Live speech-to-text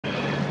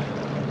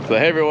So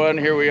hey everyone,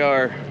 here we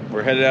are.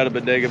 We're headed out of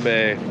Bodega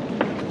Bay.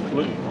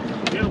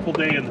 Beautiful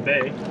day in the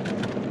bay.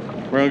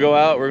 We're gonna go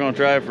out, we're gonna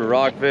try it for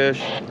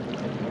rockfish,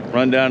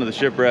 run down to the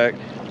shipwreck,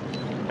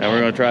 and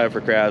we're gonna try it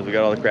for crabs. We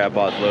got all the crab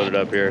pots loaded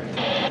up here,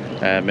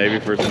 and maybe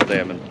for some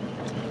salmon.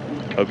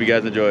 Hope you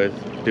guys enjoy.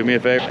 Do me a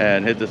favor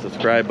and hit the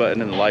subscribe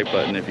button and the like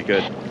button if you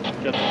could.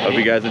 Hope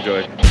you guys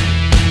enjoy.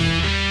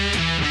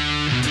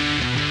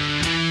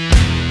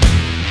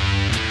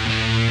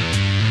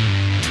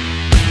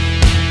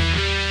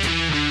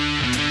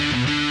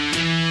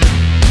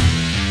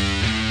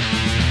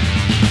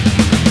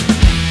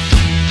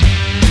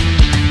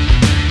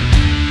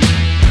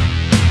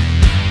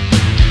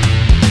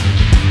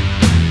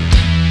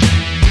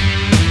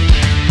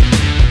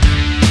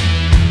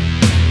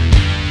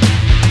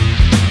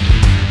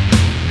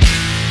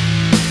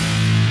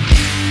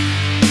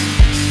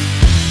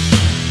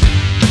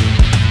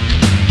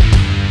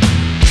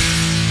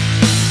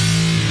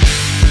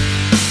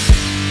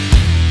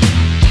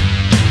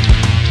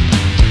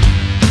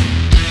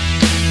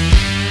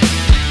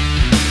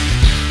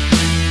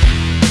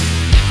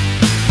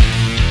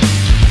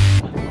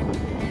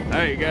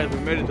 Alright, you guys, we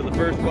made it to the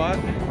first spot.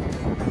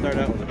 Start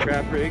out with a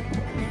trap rig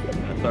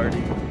and a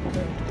sardine.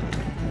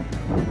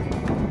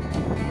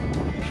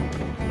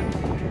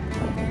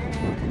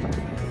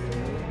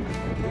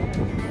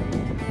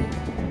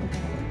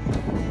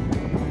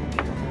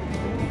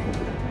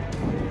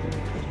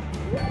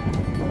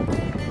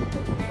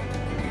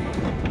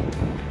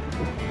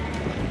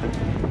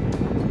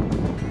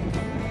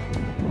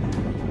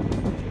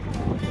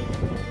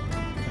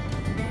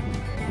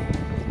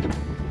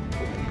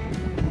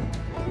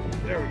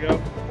 There we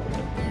go.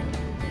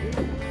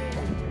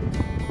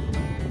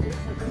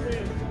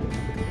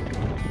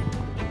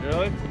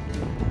 Really?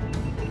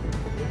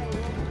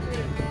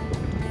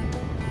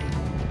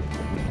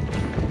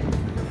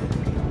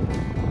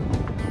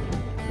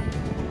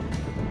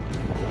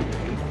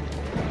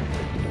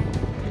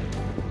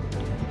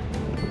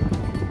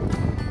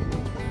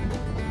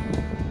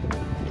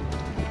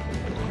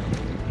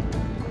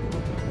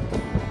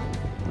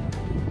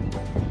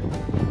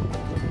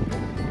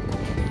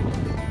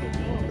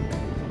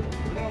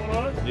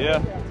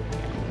 Yeah.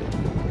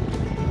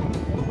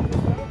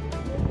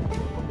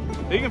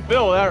 You can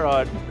fill with that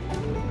rod.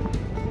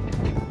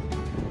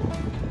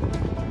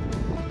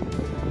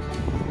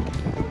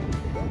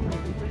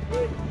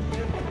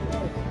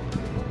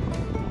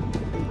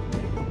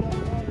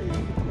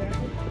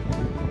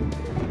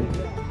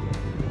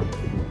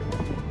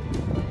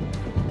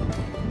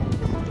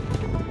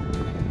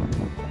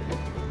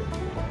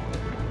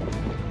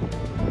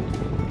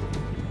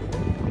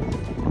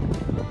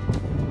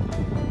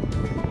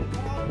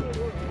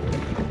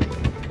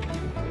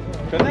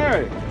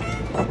 Canary.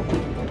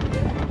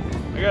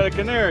 I got a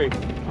canary.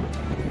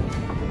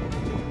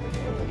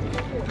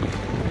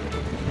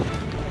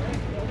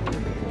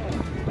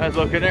 Nice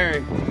little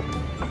canary.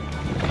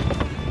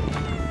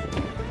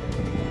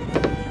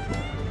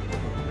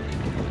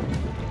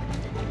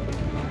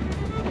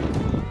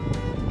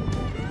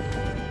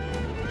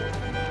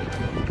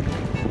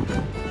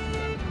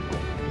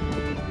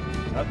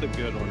 That's a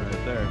good one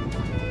right there.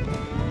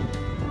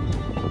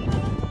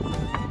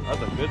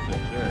 That's a good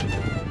fish there.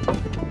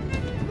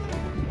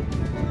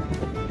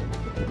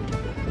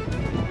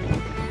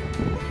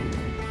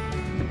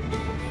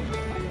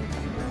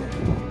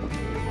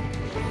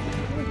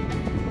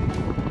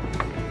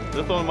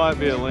 This one might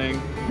be a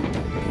ling.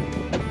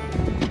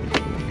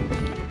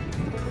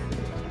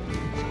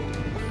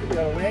 You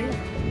got a ling?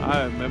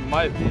 It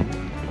might be.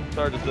 It's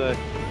hard to say.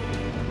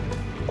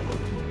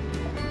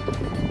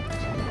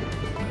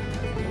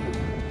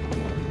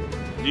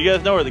 Do you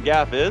guys know where the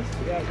gaff is?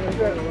 Yeah, it's right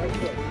there, the right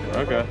foot.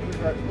 Okay.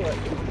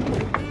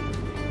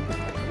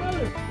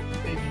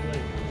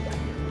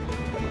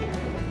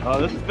 Oh,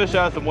 this fish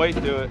has some weight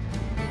to it.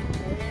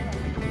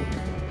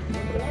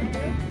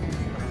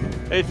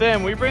 Hey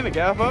Sam, will you bring the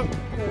gaff up?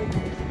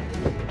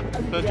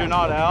 Since you're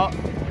not out.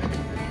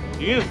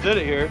 You can just sit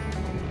it here.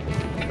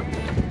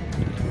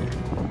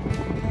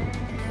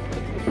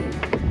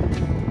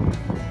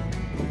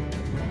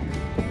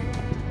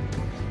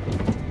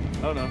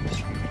 Oh no.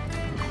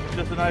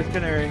 Just a nice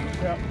canary.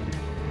 Yeah.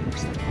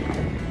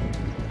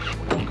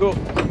 Cool.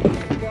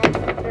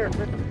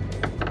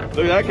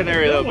 Look at that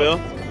canary though, Bill.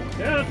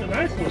 Yeah, that's a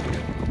nice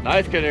one.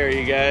 Nice canary,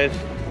 you guys.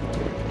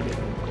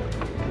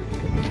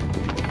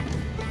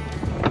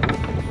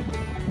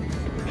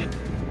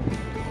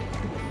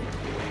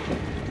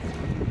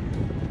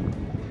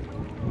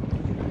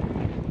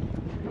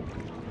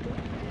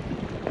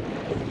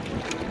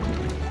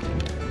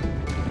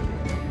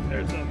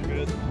 There's something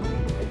good.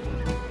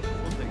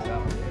 We'll take that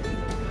one.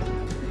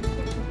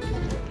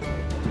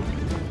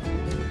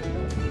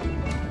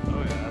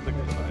 Oh yeah, that's a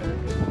good fighter.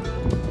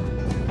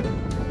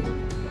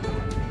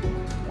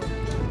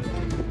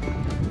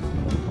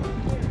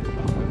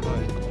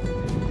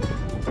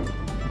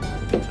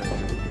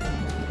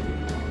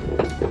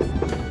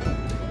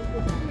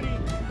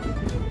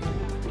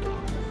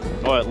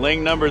 What,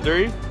 ling number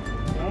 3?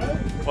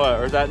 What,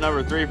 or is that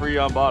number 3 for you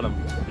on bottom?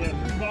 Yeah,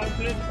 3 bottom.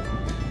 rockfish?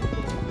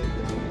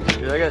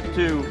 Yeah, I got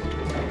 2. You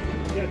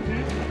got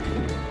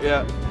 2?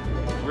 Yeah,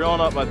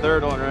 reeling up my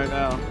 3rd one right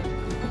now.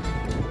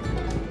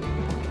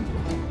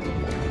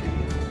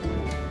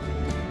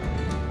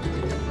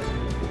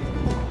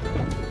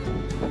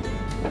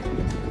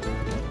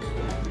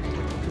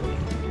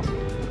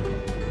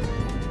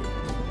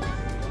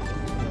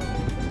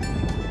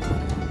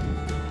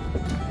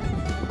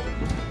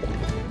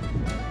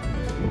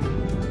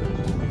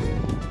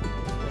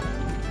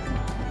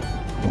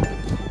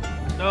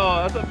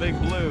 No, that's a big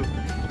blue.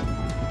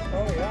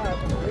 Oh yeah,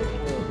 that's a big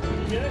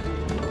blue. Yeah.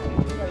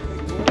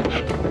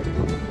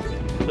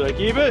 Should I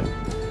keep it?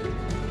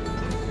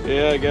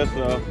 Yeah, I guess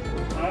so.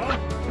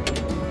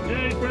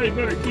 Yeah, you probably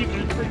better keep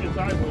it. It's pretty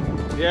sizable.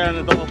 Yeah, and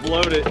it's almost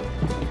loaded. Yeah,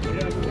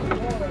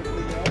 but it's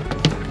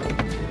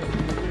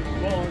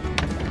small,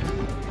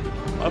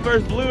 My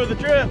first blue of the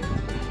trip.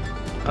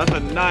 That's a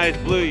nice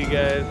blue, you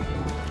guys.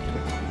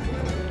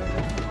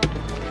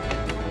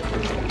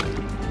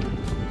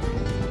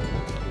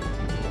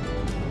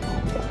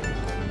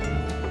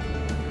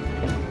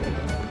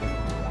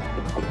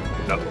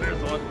 Oh,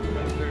 there's one.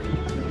 Right there.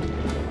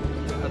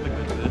 That's a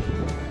good fish.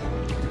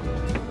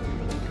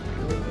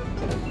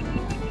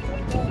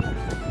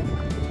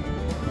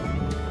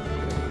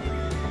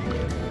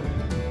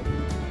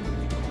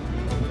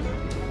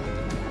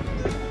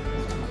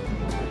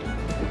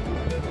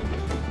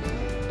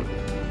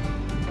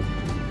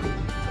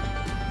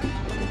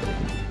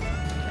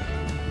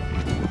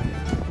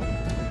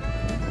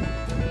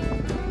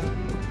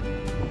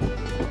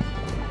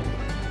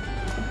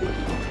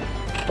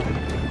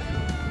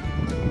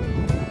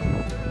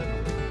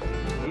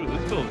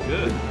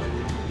 Good.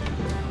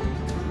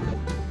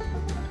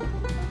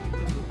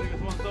 This is the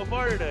biggest one so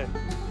far today.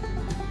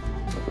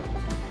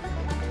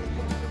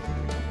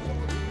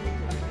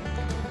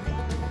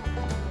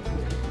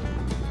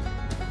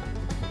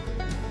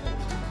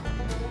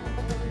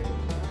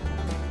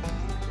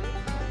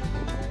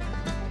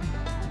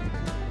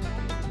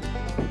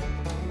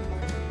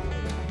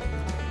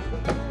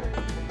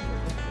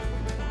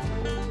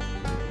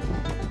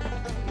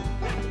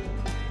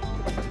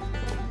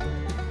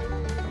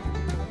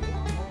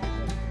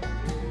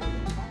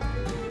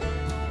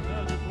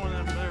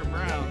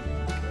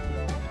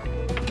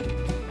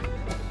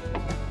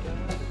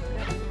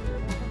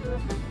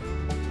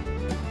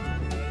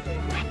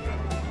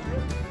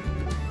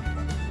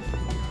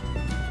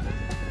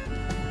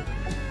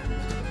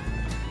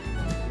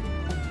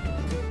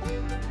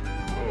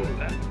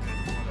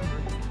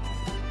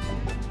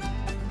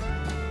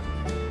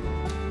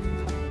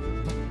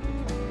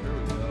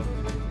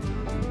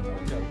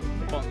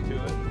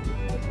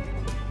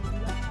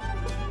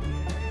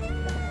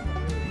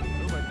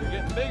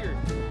 Bigger.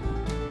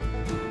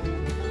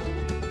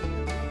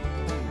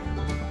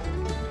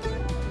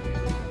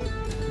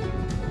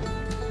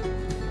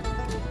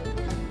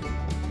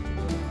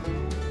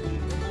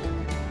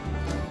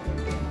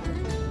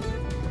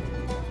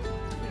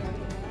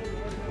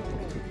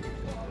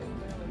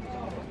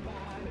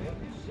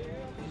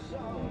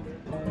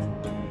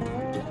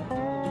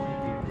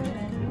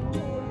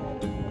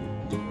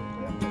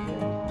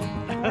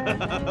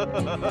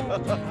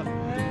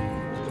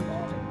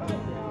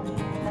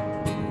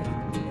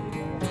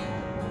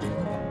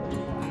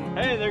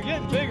 Hey, they're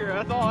getting bigger,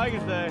 that's all I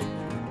can say.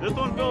 This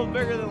one feels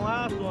bigger than the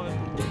last one.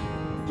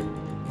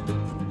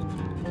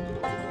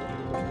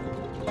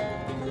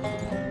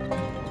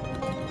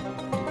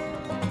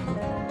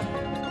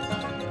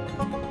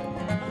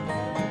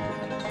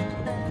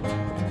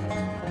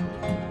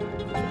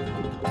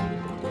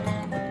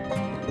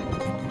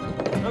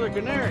 Another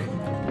canary.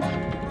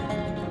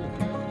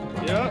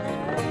 Yep.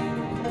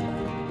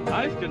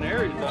 Nice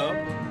canaries though.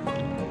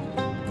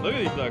 Look at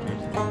these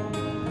suckers.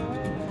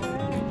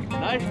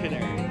 Nice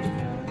canary.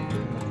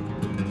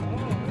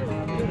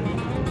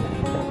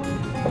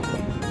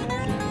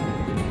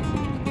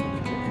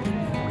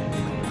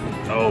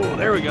 Oh,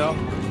 there we go.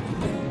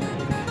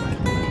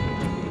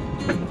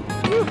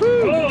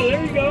 Woohoo! Oh,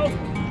 there you go.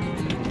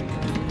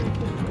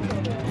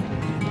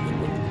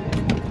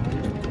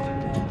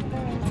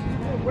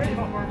 Way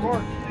off our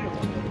mark, too.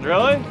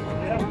 Really?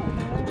 Yeah.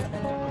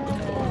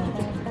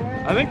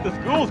 I think the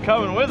school's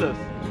coming with us.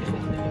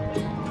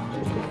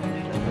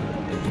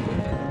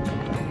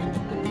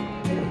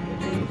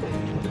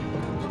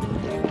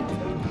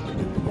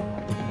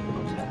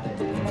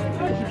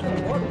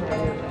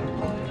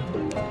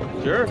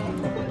 Sure.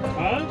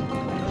 Huh?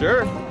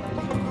 Sure.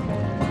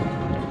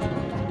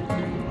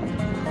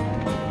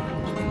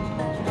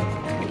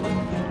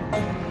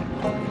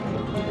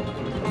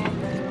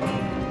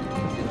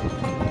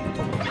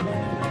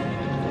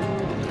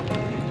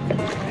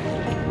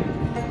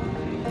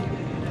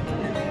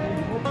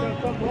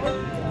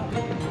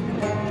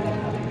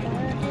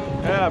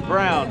 Yeah,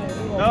 brown.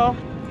 No?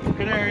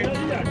 Canary. Yeah,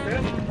 you got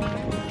Chris.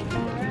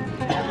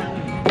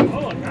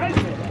 Oh, a nice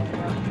one.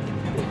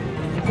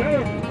 Is that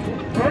a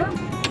firm?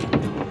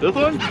 This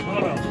one? Oh,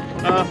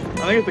 no.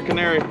 I think it's a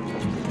canary.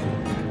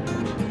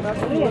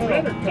 That's a little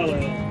better color.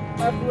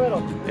 That's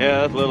little. Yeah,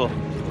 that's little.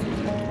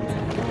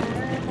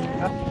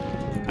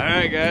 All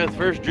right, guys,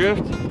 first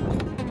drift.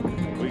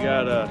 We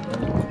got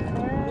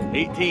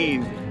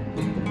 18.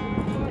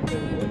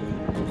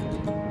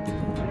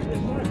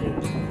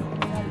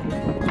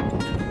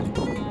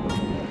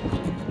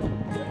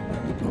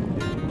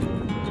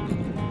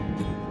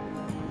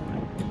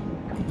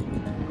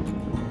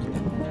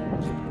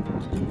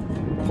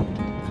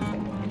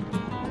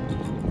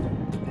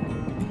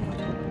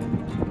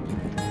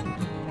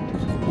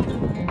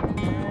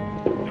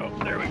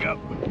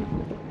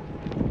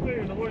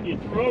 You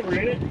throw over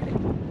in it.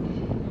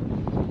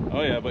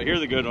 Oh yeah, but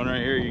here's a good one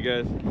right here, you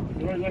guys.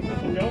 You want to let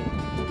this one go?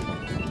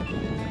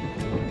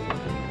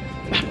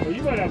 Well,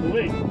 you might have a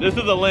ling. This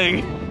is a ling.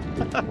 You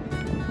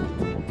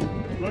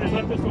want to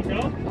let this one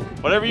go?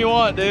 Whatever you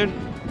want, dude. You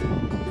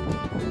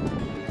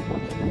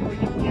want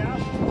to get the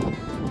gas?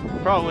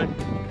 Probably.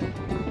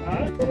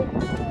 Huh?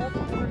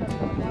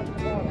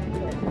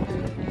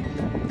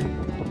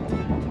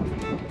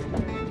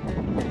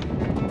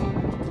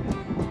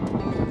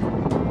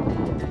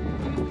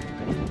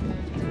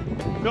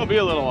 It's gonna be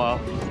a little while.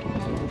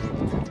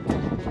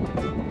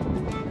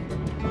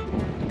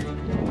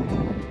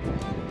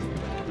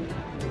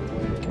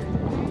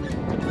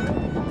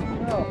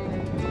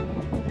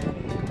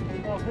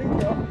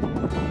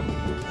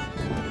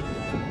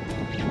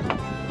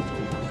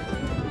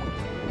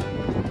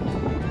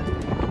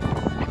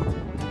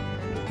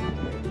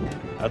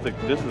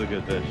 This is a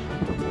good fish.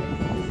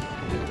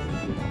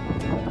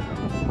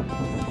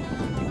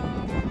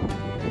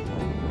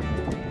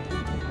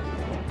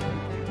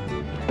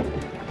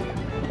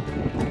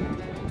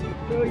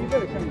 Well, you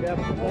better come down.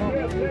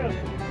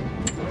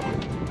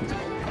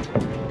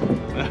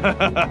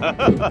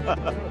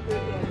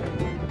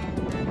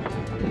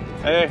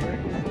 Hey,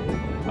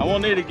 I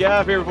won't need a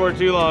gaff here before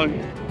too long.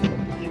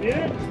 You need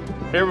it?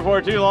 Here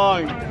before too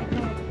long. Come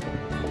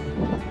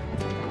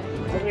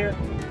here.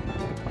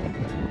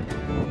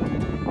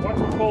 Watch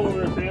the pole over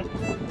there, Sam.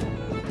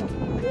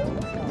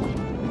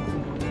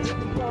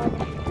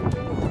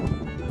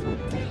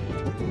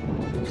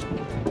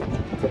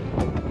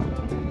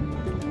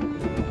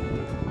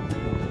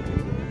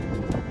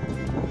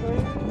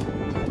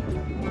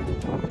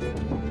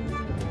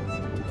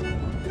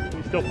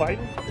 You still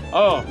fighting?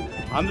 Oh,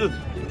 I'm just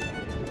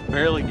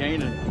barely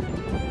gaining.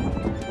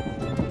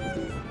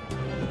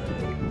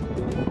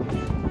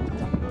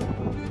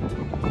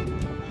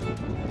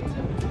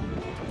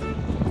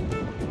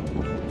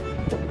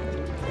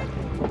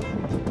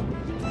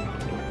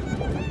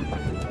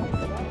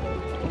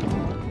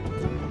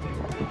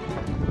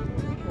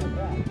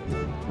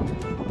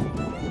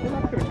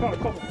 Caught a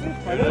couple fish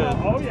by now.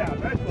 Oh yeah,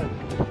 that's gonna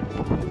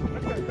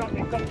caught me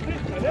a couple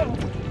fish by now.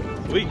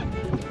 Sweet.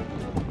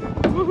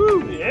 Woohoo!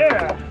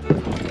 Yeah.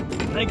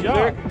 Thank you, Yeah.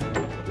 sir.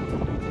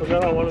 Was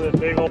that on one of the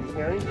big old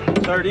herrings?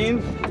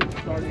 Sardines.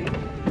 Sardines.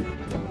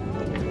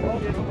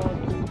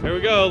 Here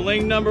we go,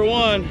 ling number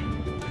 1.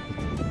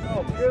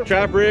 Oh, beautiful.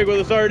 Trap rig with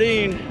a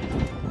sardine.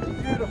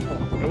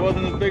 Beautiful. It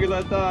wasn't as big as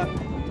I thought.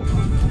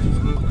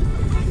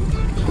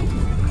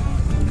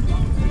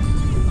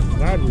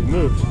 Glad we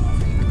moved.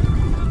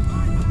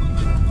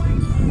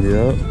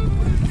 Yep.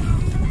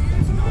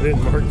 I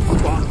didn't mark the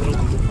spot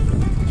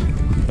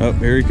though. Oh,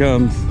 here he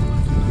comes.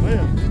 Oh,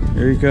 yeah.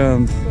 Here he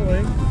comes.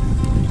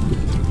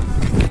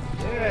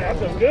 Yeah,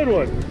 that's a good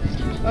one.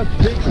 That's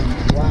big.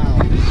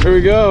 Wow. Here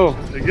we go.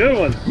 That's a good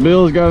one.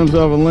 Bill's got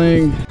himself a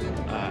ling.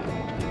 Got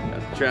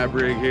the trap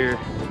rig here,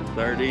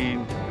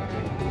 sardine.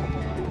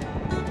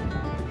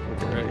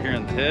 Right here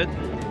in the head.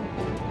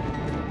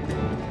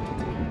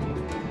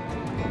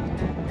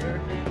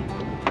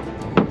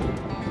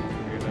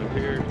 Get up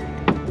here.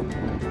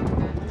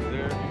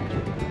 There.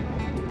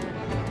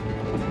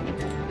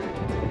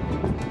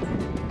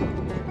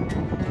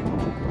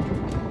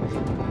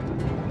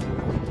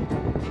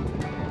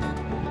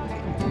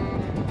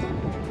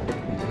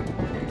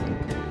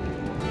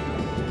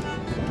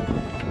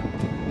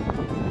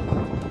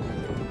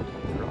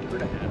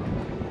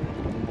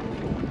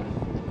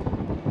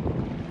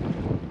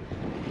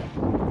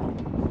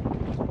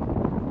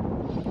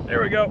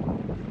 There we go.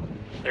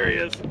 There he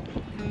is.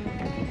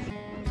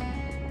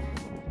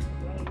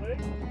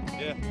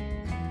 Yeah.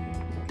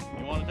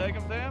 You want to take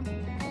him, Sam?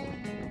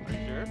 Are you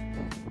sure?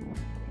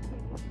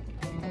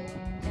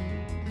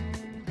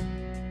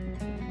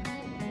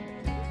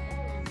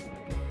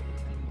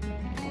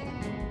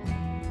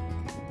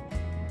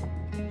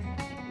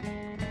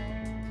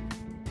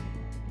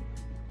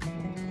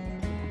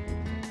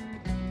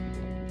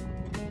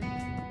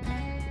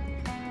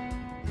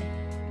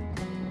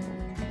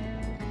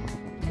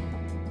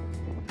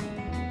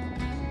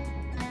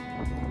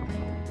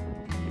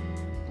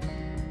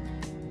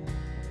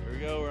 Here we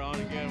go, we're on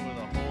again with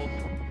a whole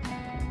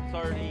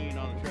sardine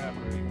on the trap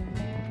rig.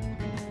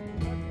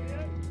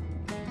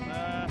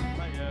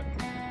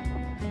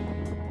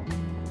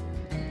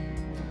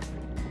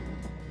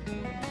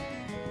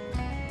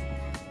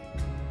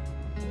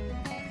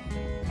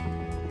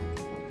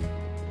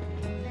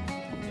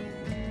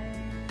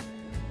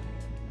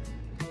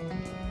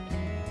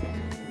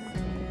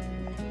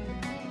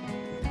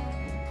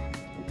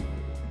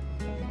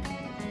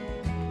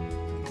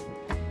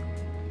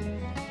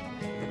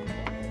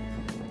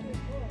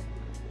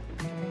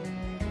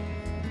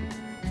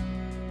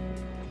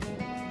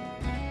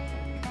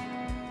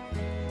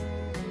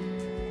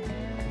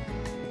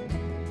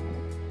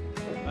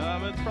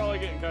 It's probably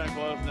getting kind of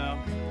close now.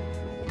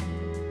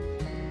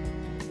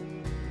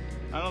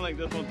 I don't think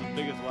this one's as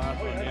big as the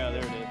last one. Yeah,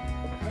 there it is.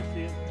 I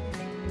see it.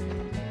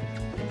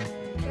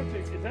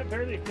 Is that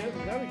barely a kid?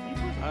 Is that a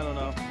keeper? I don't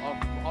know.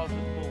 I'll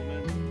just pull them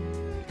in.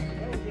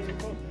 That was really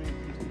close to being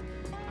a keeper.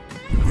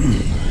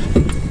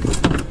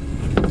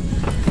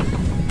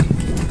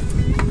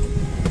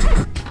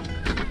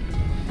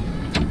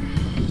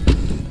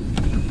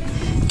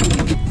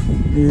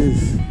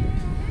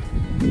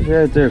 He's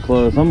right there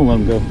close. I'm gonna let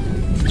him go.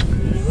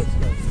 Yeah, let's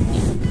go.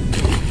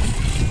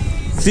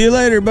 See you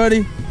later,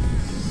 buddy.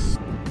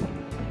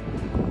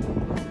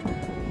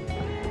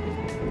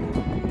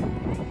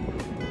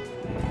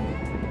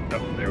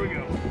 Oh, there we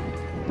go.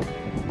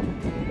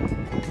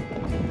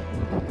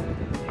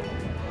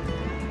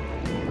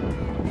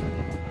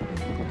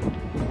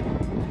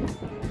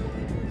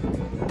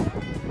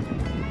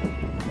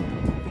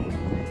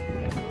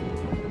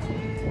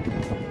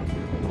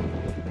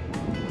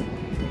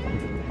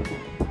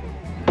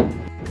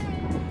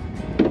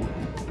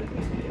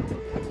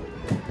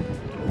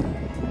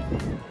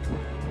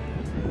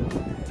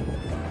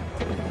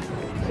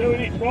 So we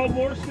need 12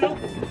 more still?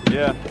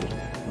 Yeah.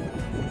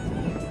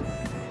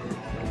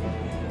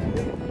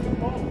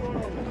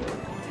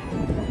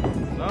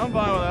 So I'm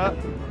fine with that.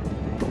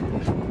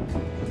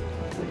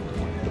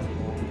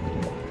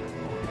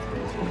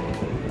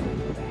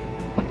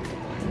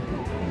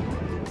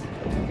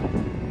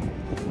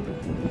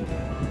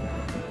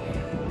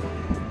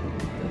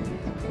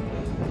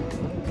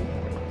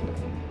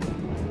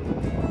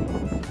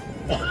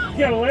 You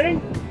got a ling?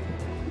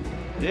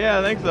 Yeah,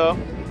 I think so.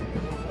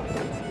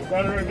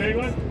 Got a really big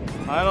one?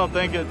 I don't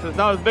think it's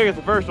not as big as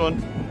the first one.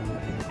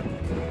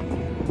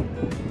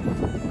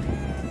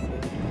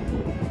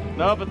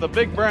 Nope, it's a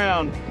big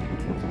brown.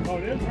 Oh,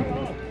 it is? Right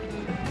on.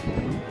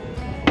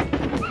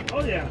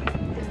 Oh, yeah.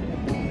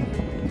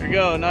 There you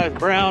go, nice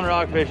brown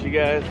rockfish, you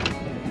guys.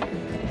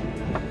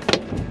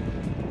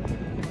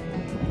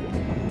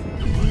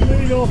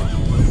 There you go.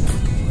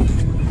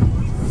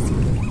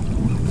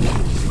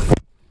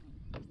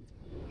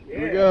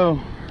 Here we go.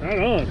 Right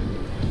on.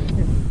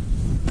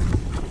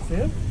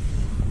 Yeah.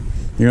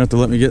 You're gonna have to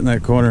let me get in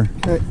that corner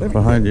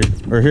behind you.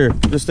 Or here,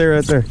 just stay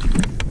right there.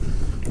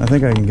 I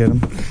think I can get him.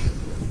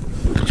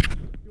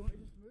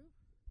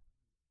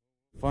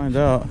 Find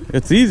out.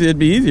 It's easy, it'd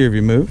be easier if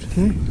you moved.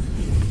 Okay.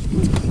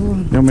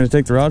 You want me to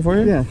take the rod for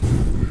you? Yeah.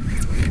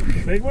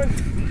 Big one?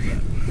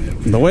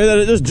 The way that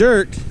it just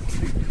jerked.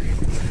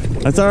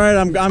 That's alright,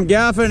 I'm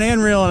gaffing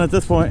and reeling at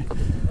this point.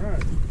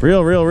 Alright.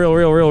 Reel.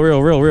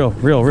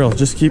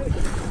 Just keep.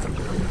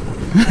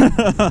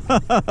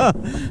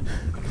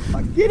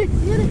 Get it.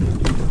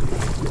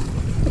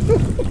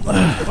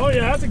 Oh,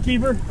 yeah, that's a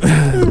keeper.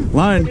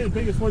 Line. That's the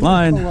biggest one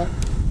Line. yet.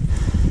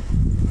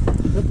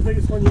 That's the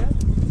biggest one yet?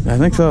 I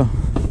think so.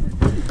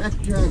 Back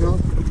the drag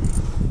off.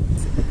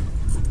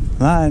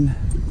 Line.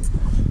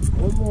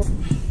 One more.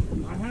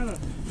 I had a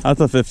That's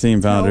a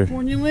 15 pounder.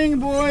 California ling,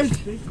 boys.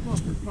 big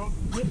cluster caught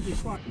 50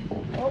 spot.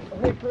 Oh,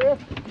 hey, Chris.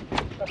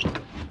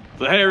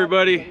 So hey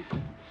everybody,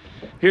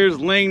 here's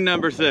ling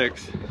number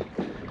 6.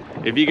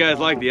 If you guys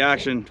like the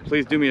action,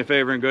 please do me a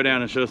favor and go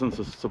down and show some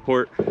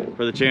support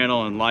for the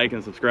channel and like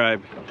and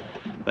subscribe.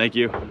 Thank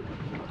you.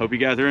 Hope you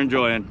guys are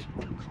enjoying.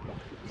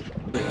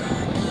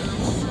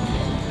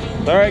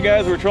 Alright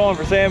guys, we're trolling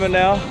for salmon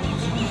now.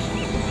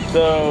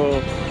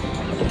 So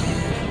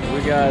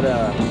we got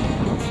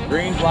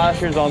green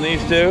flashers on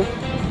these two,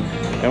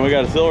 and we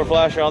got a silver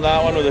flasher on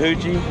that one with a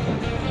hoochie,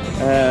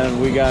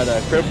 and we got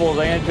a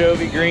Cripples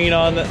anchovy green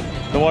on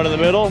the one in the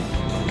middle,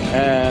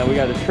 and we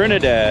got a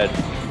Trinidad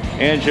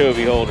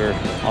anchovy holder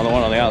on the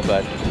one on the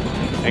outside,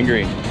 and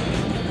green.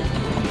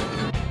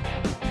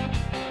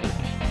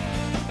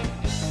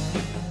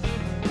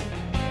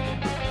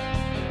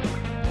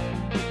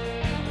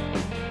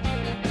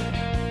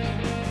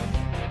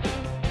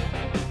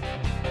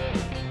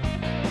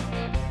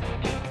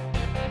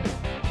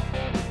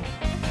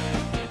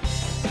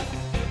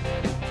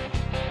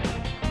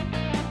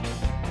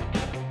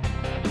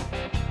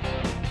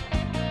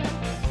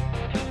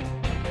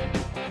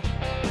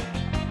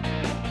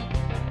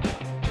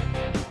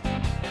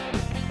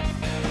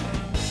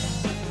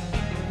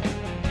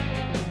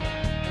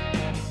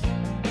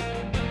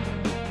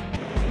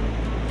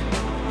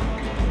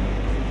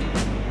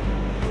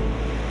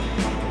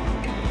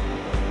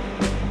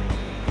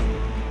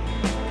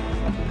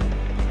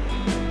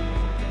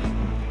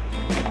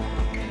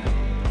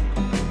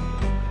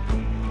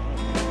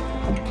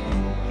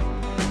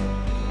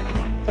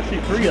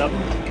 Three of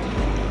them.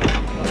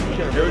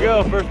 Here we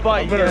go, first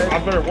bite. I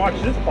better watch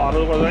this pot,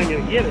 otherwise I ain't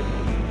gonna get it.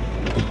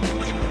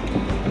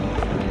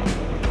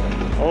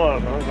 Hold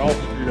on, I'm all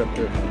screwed up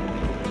here.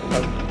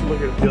 I'm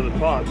looking at the other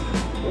pots.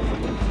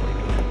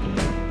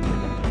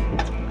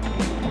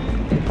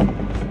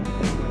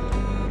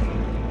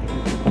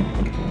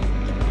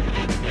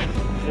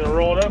 You gonna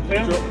roll it up,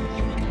 Tim?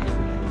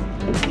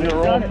 You gonna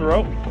roll up the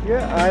rope?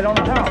 Yeah, I don't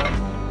know how.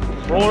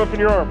 Roll it up in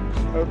your arm.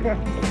 Okay.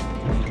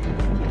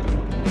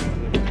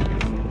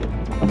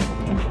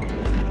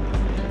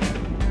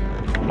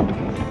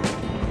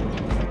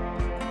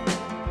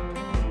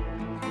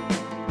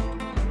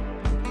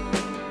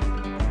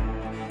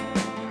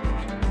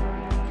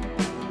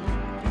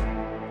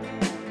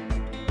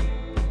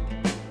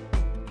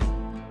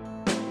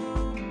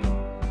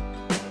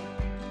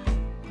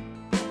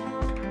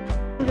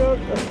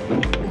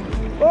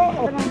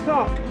 Oh, on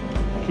top.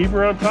 Keep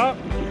her on top.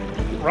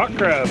 Rock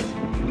crabs.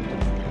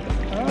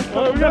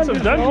 Oh, we got some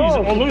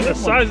dungeons. Oh, look at the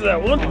size of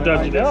that one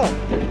dungeon.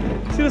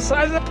 See the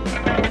size of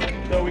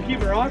that? So we keep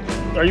the rocks?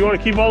 Or you want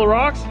to keep all the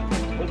rocks?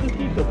 Let's just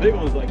keep the big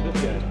ones like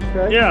this guy.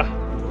 Okay. Yeah.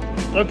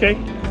 Okay.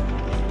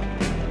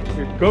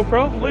 Your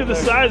GoPro? Look at the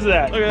size of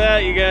that. Look at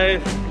that, you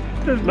guys.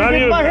 Not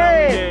even my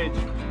head.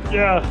 Gauge.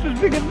 Yeah. As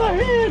big as my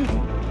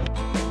head.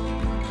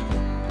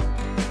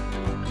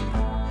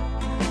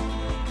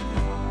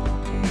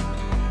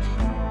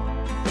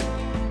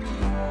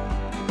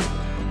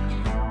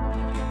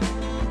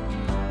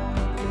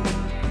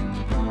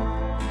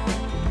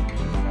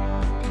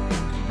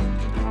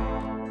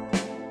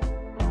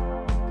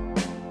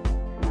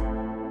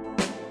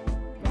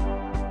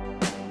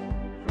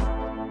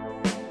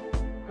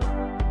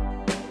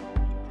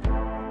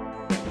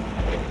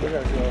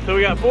 So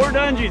we got 4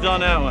 dungeons on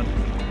that one.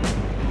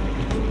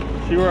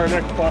 See where our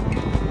next spot.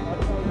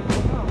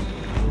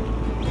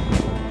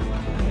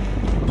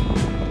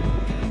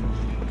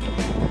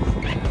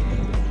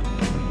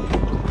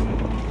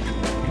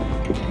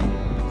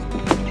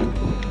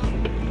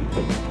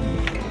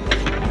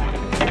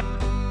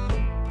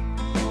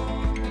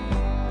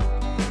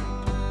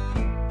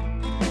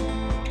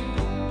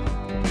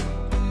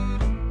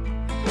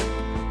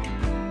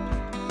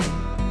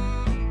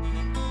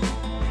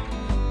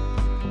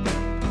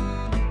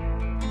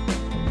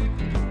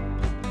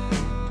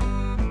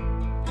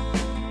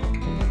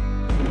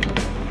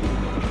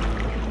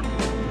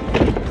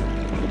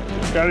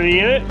 Got any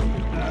in it?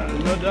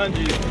 No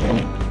dungeons.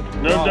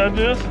 No Rock.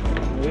 dungeons?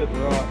 We hit the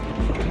rock.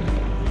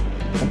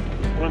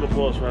 We're gonna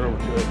blow us right over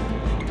to it.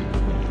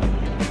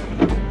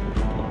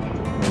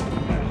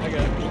 I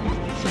got it.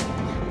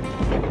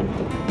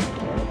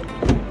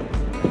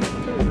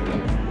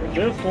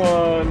 This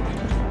one,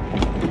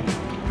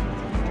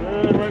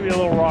 there might be a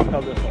little rock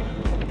on this one.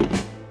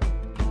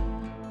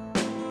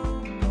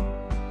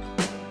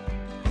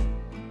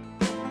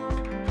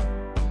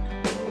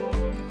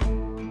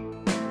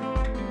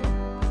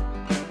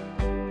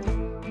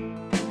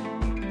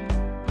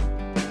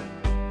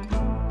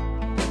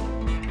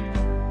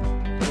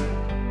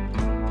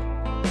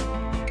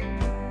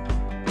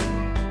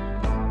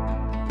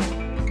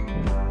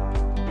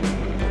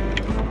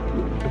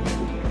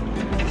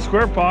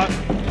 Square pot.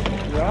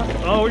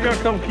 Yeah. Oh, we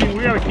gotta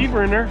we gotta keep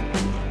her in there.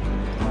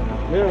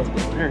 Yeah.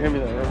 Here, hand me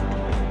that. Right?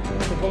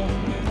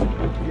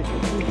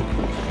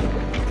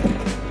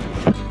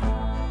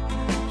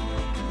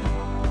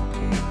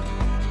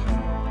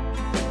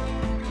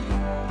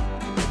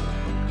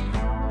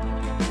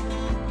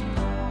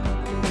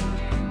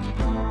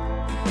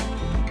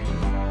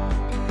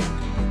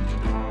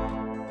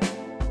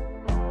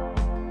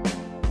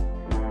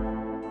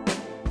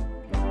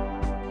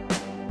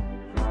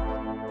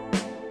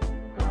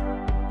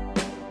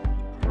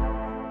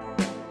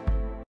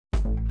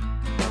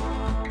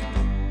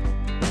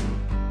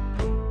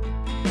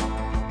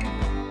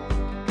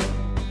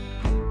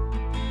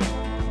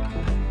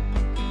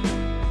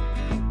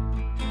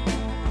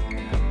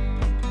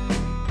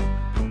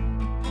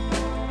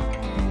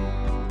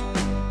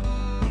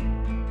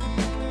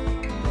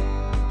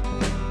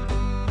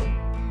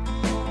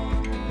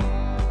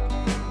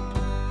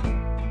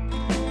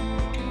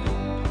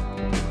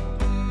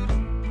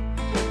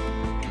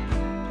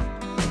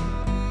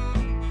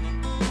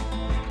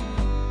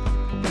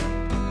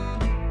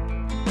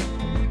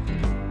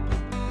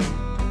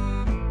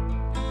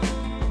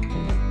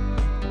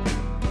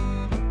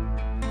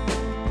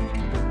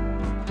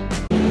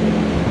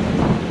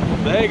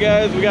 Hey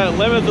guys, we got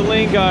limits of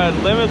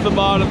Lingcod, limits of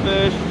bottom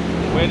fish.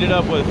 We ended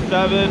up with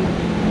 7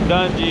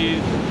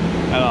 dungeons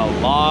and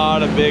a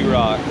lot of big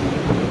rocks.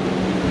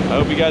 I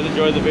hope you guys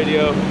enjoyed the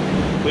video.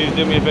 Please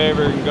do me a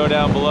favor and go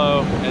down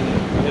below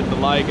and hit the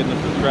like and the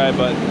subscribe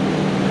button.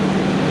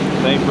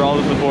 Thanks for all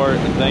the support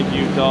and thank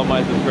you to all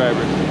my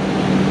subscribers.